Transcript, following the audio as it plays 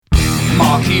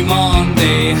Marky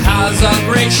Monday has a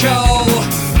great show.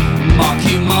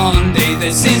 Marky Monday,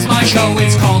 this is my show.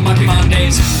 It's called Marky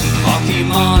Mondays. Marky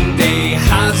Monday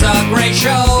has a great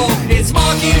show. It's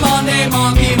Marky Monday,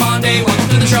 Marky Monday. Welcome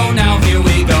to the show. Now here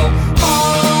we go.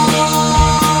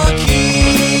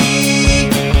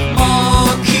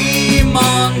 Marky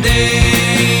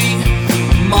Monday.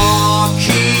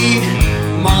 Marky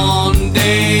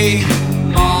Monday.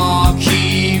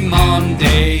 Marky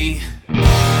Monday.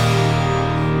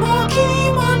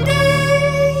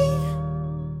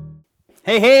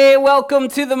 Hey, welcome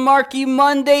to the Marky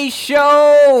Monday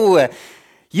show.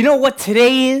 You know what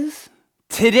today is?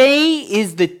 Today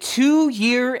is the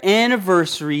 2-year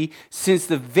anniversary since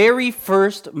the very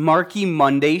first Marky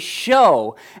Monday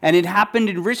show. And it happened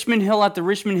in Richmond Hill at the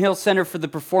Richmond Hill Center for the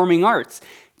Performing Arts.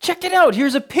 Check it out.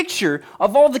 Here's a picture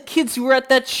of all the kids who were at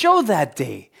that show that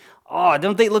day. Oh,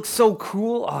 don't they look so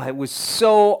cool? Oh, it was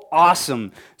so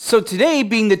awesome. So today,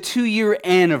 being the 2-year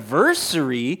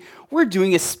anniversary, we're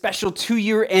doing a special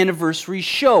 2-year anniversary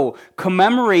show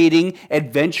commemorating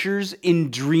Adventures in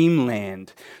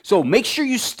Dreamland. So make sure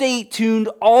you stay tuned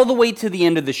all the way to the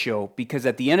end of the show, because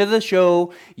at the end of the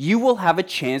show, you will have a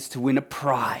chance to win a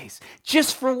prize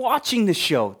just for watching the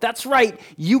show. That's right,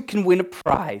 you can win a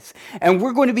prize. And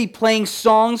we're going to be playing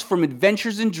songs from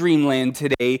Adventures in Dreamland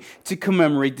today to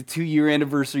commemorate the 2-year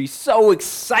anniversary. So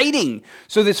exciting!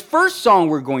 So this first song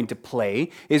we're going to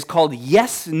play is called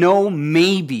Yes, No,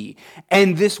 Maybe.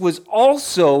 And this was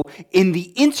also in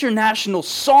the International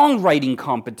Songwriting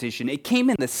Competition. It came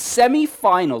in the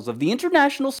semifinals of the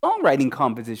International Songwriting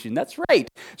Competition. That's right.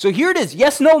 So here it is,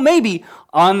 Yes, No, Maybe,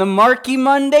 on the Marky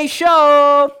Monday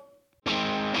show. Yes,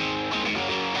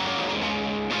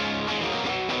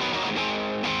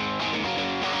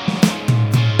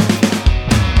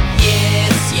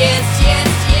 yes, yes,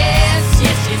 yes,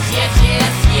 yes, yes, yes,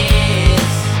 yes, yes.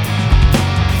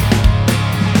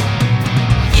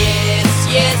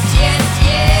 Yes, yes, yes,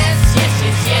 yes,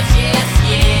 yes, yes, yes,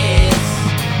 yes.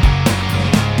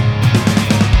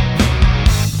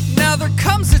 Now there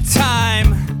comes a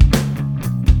time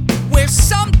where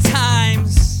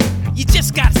sometimes you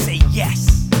just gotta say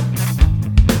yes.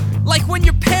 Like when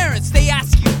your parents, they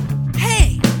ask you,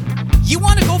 hey, you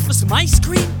wanna go for some ice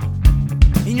cream?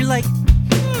 And you're like,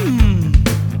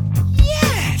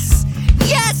 yes,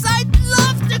 yes, I'd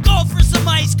love to go for some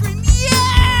ice cream, yes!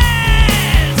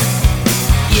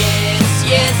 Yes,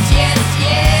 yes, yes,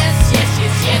 yes, yes,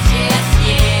 yes, yes, yes,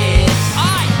 yes.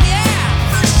 Ah, yeah,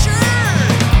 for sure!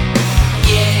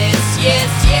 Yes,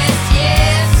 yes, yes,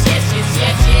 yes, yes, yes,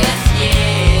 yes, yes,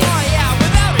 yes. Oh yeah,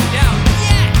 without a doubt,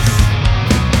 yes!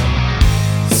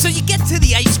 So you get to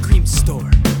the ice cream store,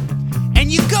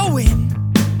 and you go in,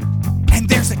 and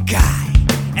there's a guy.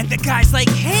 And the guy's like,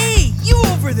 hey, you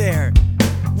over there,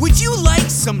 would you like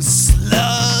some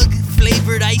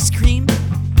slug-flavored ice cream?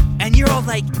 And you're all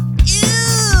like,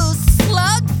 ew,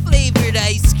 slug-flavored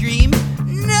ice cream?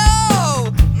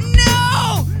 No,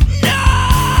 no, no!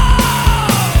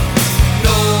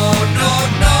 No, no,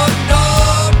 no, no,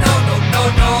 no, no, no,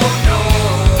 no, no.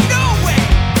 No way,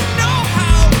 no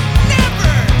how,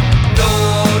 never! No,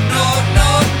 no, no,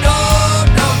 no,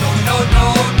 no, no, no, no,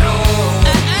 no.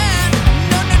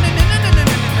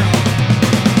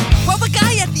 Well, the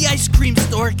guy at the ice cream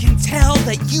store can tell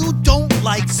that you don't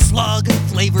like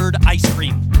slug-flavored ice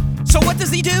cream. So what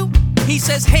does he do? He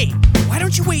says, hey, why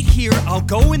don't you wait here? I'll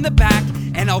go in the back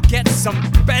and I'll get some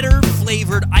better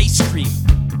flavored ice cream.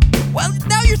 Well,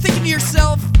 now you're thinking to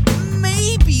yourself,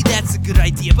 maybe that's a good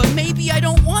idea, but maybe I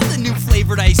don't want the new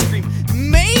flavored ice cream.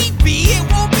 Maybe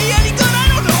it won't be any good, I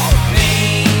don't know.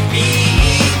 Maybe.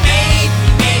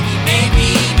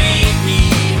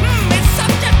 It's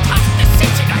such a tough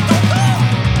decision, I don't know.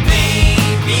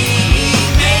 Maybe.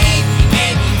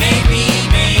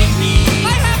 I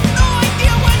have no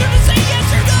idea whether to say yes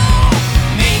or no.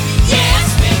 Maybe yes,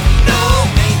 maybe no,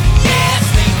 maybe yes,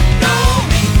 maybe no, maybe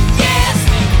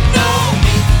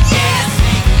yes,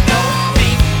 maybe no, maybe yes,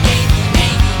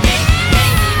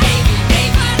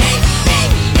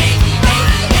 maybe no,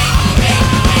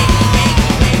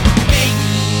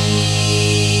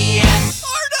 maybe, yes.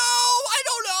 Or no, I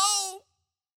don't know.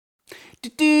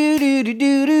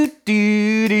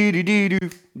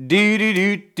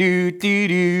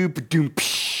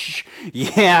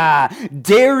 Yeah,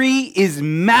 dairy is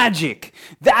magic.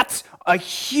 That's a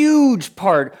huge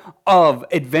part of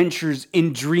Adventures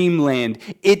in Dreamland.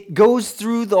 It goes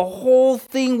through the whole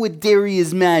thing with dairy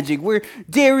is magic, where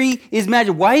dairy is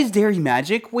magic. Why is dairy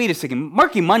magic? Wait a second,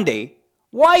 Marky Monday,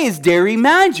 why is dairy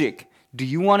magic? Do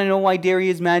you want to know why dairy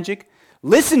is magic?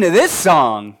 Listen to this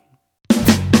song.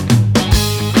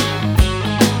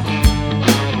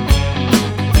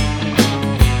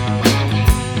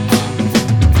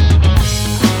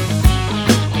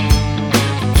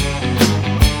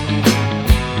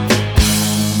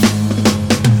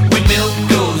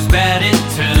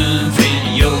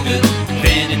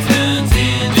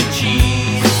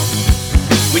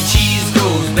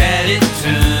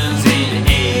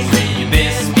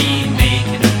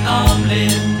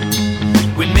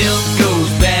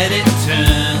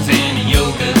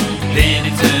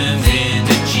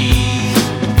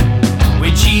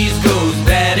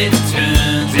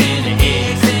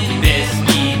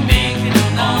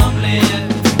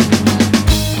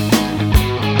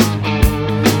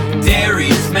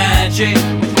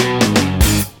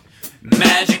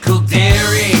 Magical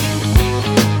dairy.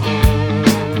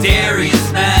 Dairy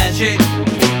is magic.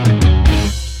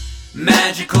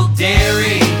 Magical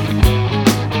dairy.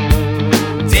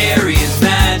 Dairy is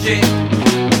magic.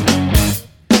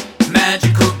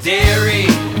 Magical dairy.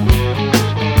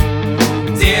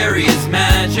 Dairy is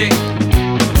magic.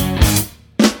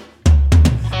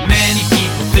 Many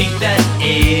people think that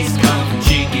eggs come from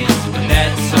chickens, but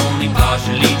that's only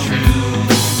partially true.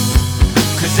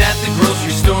 'Cause at the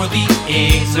grocery store the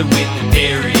eggs are with the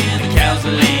dairy and the cows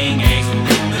are laying eggs when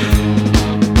they move.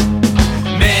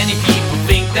 Many people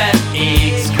think that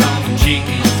eggs come from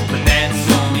chickens, but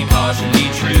that's only partially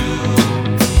true.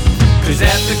 'Cause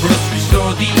at the grocery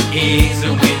store the eggs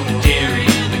are with the dairy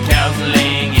and the cows are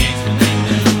laying eggs when they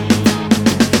move.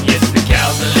 Yes, the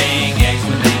cows are laying eggs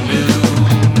when they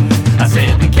move. I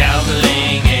said the cows are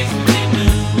laying eggs when they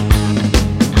move.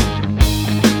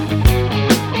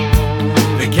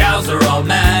 The cows are all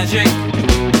magic.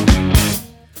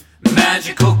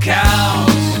 Magical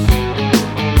cows.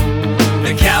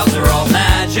 The cows are all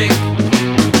magic.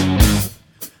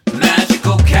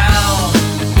 Magical cows.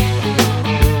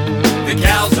 The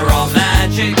cows are all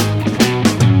magic.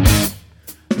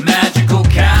 Magical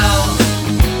cows.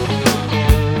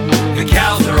 The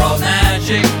cows are all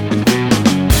magic.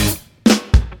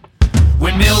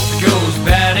 When milk goes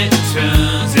bad, it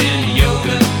turns into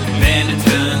yogurt, then it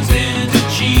turns into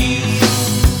cheese.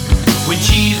 When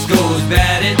cheese goes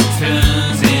bad, it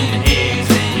turns into eggs,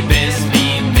 and you best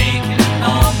be making an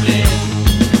omelet.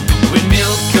 When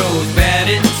milk goes bad,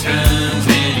 it turns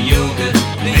into yogurt,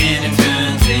 then it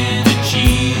turns into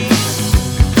cheese.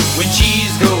 When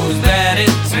cheese goes bad,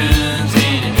 it turns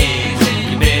into eggs, and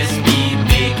you best be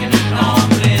making an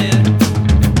omelet.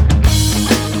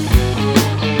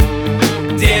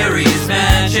 Dairy is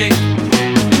magic.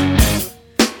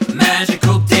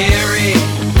 Magical dairy.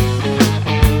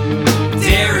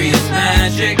 Dairy is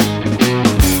magic.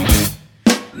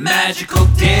 Magical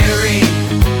dairy.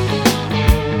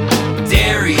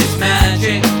 Dairy is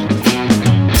magic.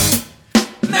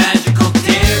 Magical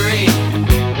dairy.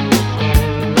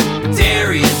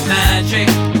 Dairy is magic.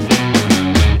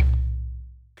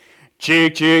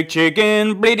 Chick, chick,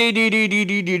 chicken, blitty dee dee dee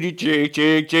dee dee dee, chick,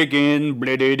 chick, chicken,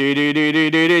 blitty dee dee dee dee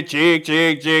dee dee, chick,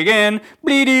 chick, chicken,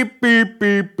 blitty beep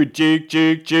beep, chick,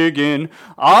 chick, chicken.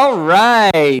 All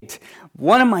right,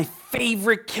 one of my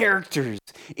favorite characters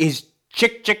is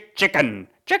Chick, Chick, Chicken,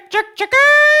 Chick, Chick,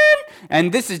 Chicken,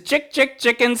 and this is Chick, Chick,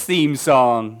 Chicken's theme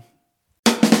song.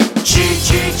 Chick,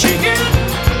 chick, chicken.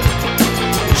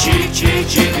 Chick, chick,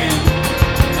 chicken.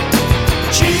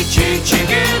 Chick, chick,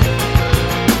 chicken.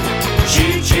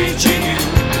 Chick, chick, chicken. Chick, chick, chicken.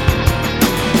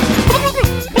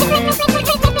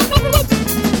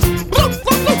 Chick, chick,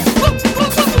 chicken.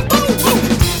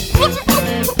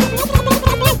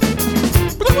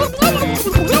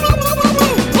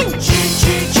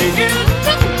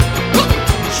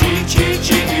 Chick, chick,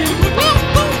 chicken.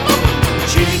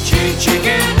 Chick, chick, chicken. Chick, chick, chicken. Chick, chick,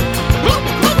 chicken.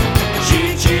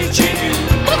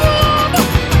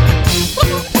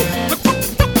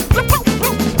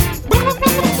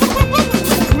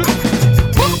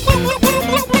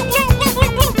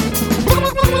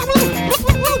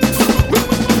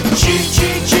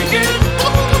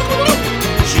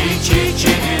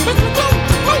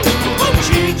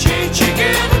 Chick, chick,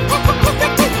 chicken.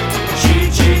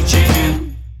 Chick, chick,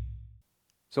 chicken.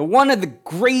 So one of the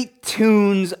great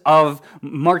tunes of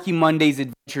Marky Monday's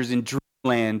Adventures in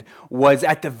Dreamland was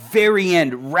at the very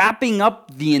end, wrapping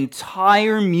up the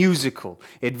entire musical,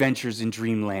 Adventures in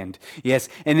Dreamland. Yes,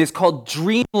 and it's called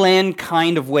Dreamland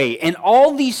Kind of Way. And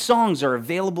all these songs are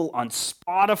available on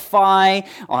Spotify,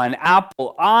 on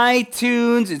Apple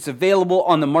iTunes. It's available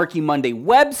on the Marky Monday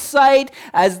website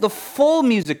as the full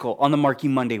musical on the Marky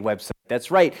Monday website. That's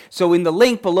right. So in the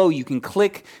link below, you can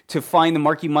click to find the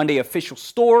Marky Monday official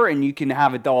store, and you can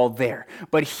have it all there.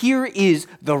 But here is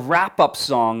the wrap-up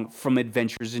song from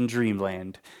Adventures in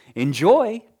Dreamland.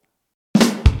 Enjoy!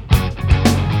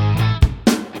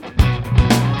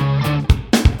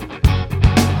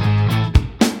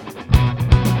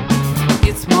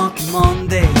 It's Marky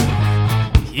Monday,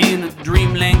 in a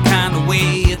dreamland kind of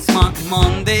way. It's Marky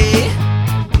Monday,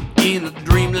 in a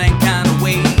dreamland kind of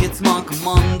way. It's Marky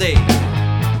Monday,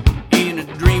 in a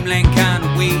dreamland kind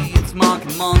of way. It's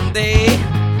Marky Monday,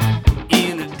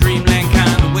 in a dreamland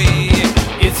kind of way.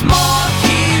 It's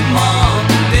Marky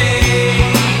Monday,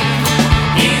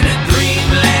 in a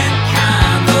dreamland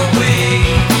kind of way.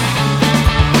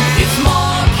 It's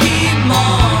Marky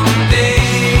Monday,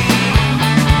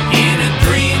 in a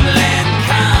dreamland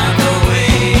kind of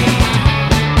way.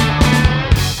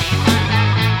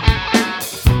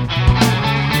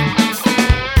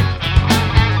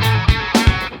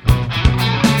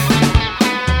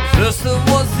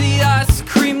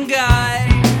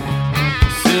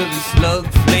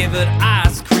 flavored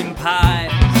ice cream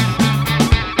pies.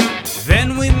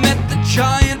 Then we met the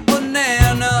giant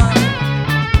banana,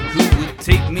 who would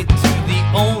take me to the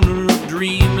owner of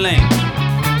Dreamland.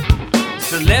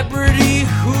 Celebrity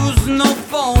who's no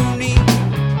phony,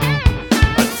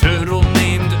 a turtle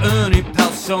named Ernie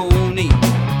Palsoni.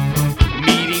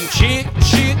 Meeting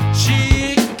chicken,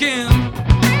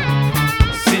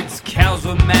 since cows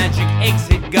were magic, eggs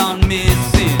had gone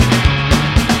missing.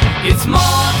 It's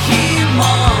Marky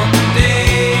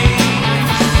Monday,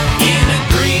 in a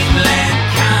dreamland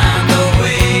kind of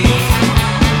way.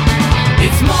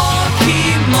 It's Marky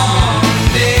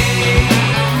Monday,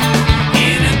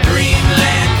 in a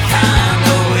dreamland kind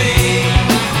of way.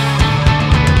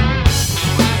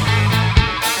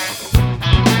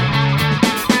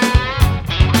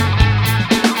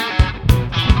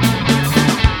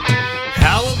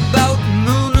 How about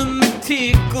Moon and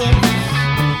Tickles,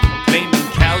 claiming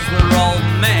cows were all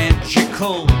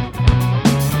magical,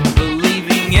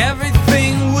 believing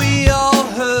everything we all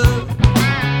heard,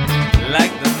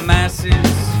 like the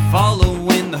masses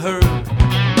following the herd.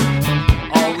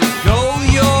 Always go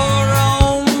your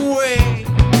own way,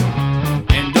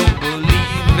 and don't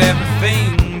believe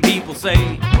everything people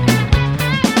say.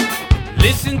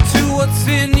 Listen to what's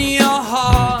in your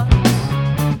heart,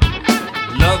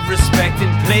 love, respect,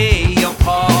 and play your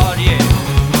part, yeah.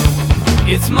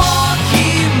 It's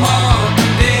Marky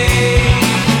Monday,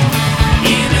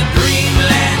 in a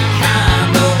dreamland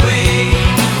kind of way.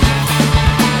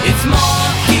 It's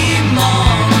Marky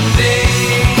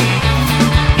Monday,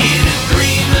 in a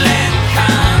dreamland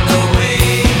kind of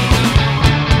way.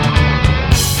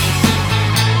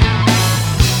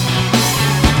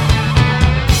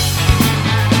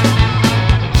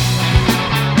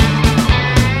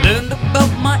 Learned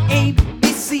about my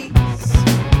ABCs,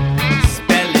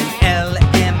 spelling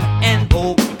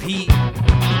LMNOP.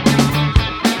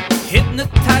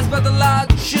 Hypnotized by the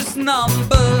largest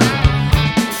number,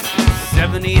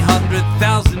 70,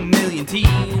 100,000 million teen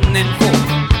and four.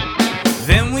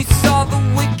 Then we saw the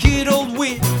wicked old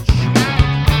witch,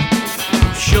 who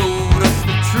showed us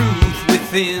the truth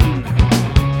within.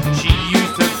 She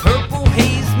used her purple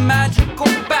haze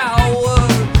magical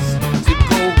powers to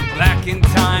go back in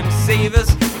time, save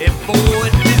us,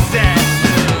 avoid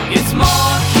disaster. It's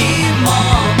Marky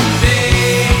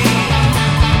Monday,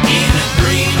 in a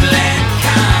dreamland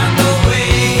kind of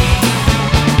way.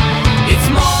 It's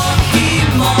Marky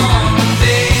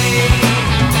Monday,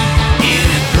 in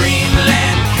a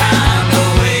dreamland kind of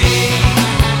way.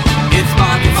 It's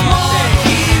Marky Monday, in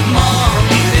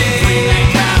a dreamland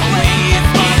kind of way.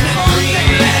 It's Marky Monday,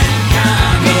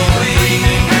 kind of way. It's Marky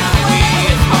dreamland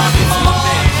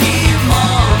kind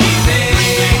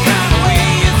of way.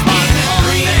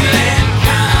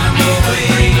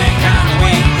 It's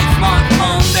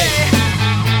Marky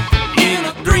Monday, in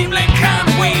a dreamland kind of way.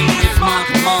 It's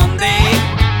Marky Monday,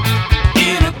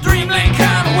 in a dreamland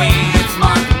kind of way. It's Marky Monday, in a dreamland kind of way. It's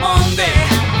Marky Monday,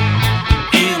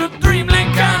 in a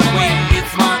dreamland kind of way.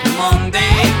 It's Marky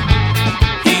Monday,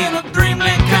 in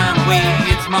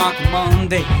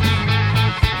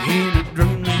a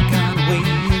dreamland kind of way.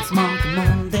 It's Marky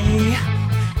Monday,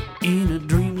 in a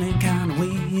dreamland kind of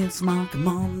way. It's Marky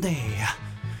Monday,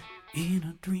 in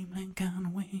a dreamland kind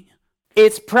of way.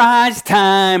 It's prize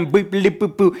time, boop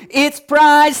boop boo. It's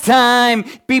prize time,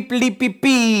 beep beep beep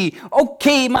beep.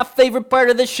 Okay, my favorite part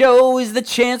of the show is the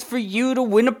chance for you to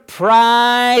win a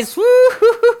prize.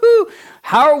 Woo-hoo-hoo-hoo.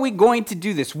 How are we going to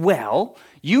do this? Well,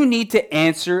 you need to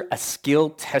answer a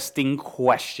skill testing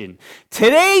question.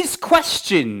 Today's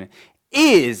question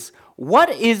is, what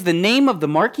is the name of the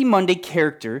Marky Monday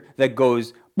character that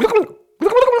goes...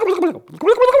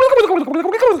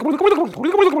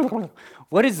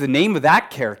 What is the name of that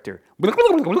character?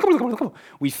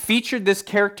 We featured this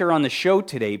character on the show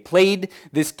today, played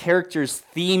this character's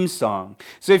theme song.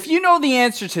 So if you know the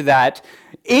answer to that,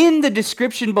 in the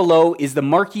description below is the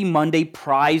Marky Monday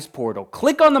prize portal.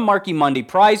 Click on the Marky Monday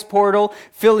prize portal,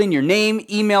 fill in your name,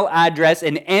 email address,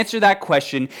 and answer that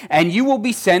question, and you will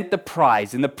be sent the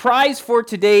prize. And the prize for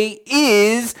today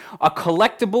is a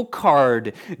collectible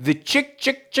card, the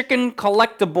Chicken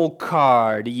collectible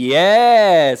card.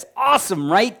 Yes,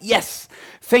 awesome, right? Yes.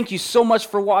 Thank you so much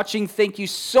for watching. Thank you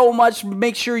so much.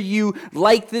 Make sure you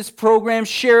like this program,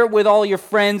 share it with all your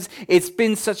friends. It's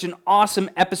been such an awesome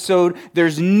episode.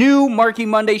 There's new Marky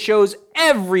Monday shows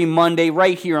every Monday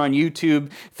right here on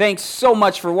YouTube. Thanks so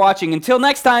much for watching. Until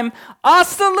next time,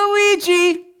 hasta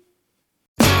Luigi!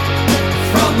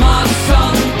 From our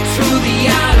sun to the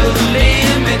outer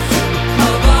limits.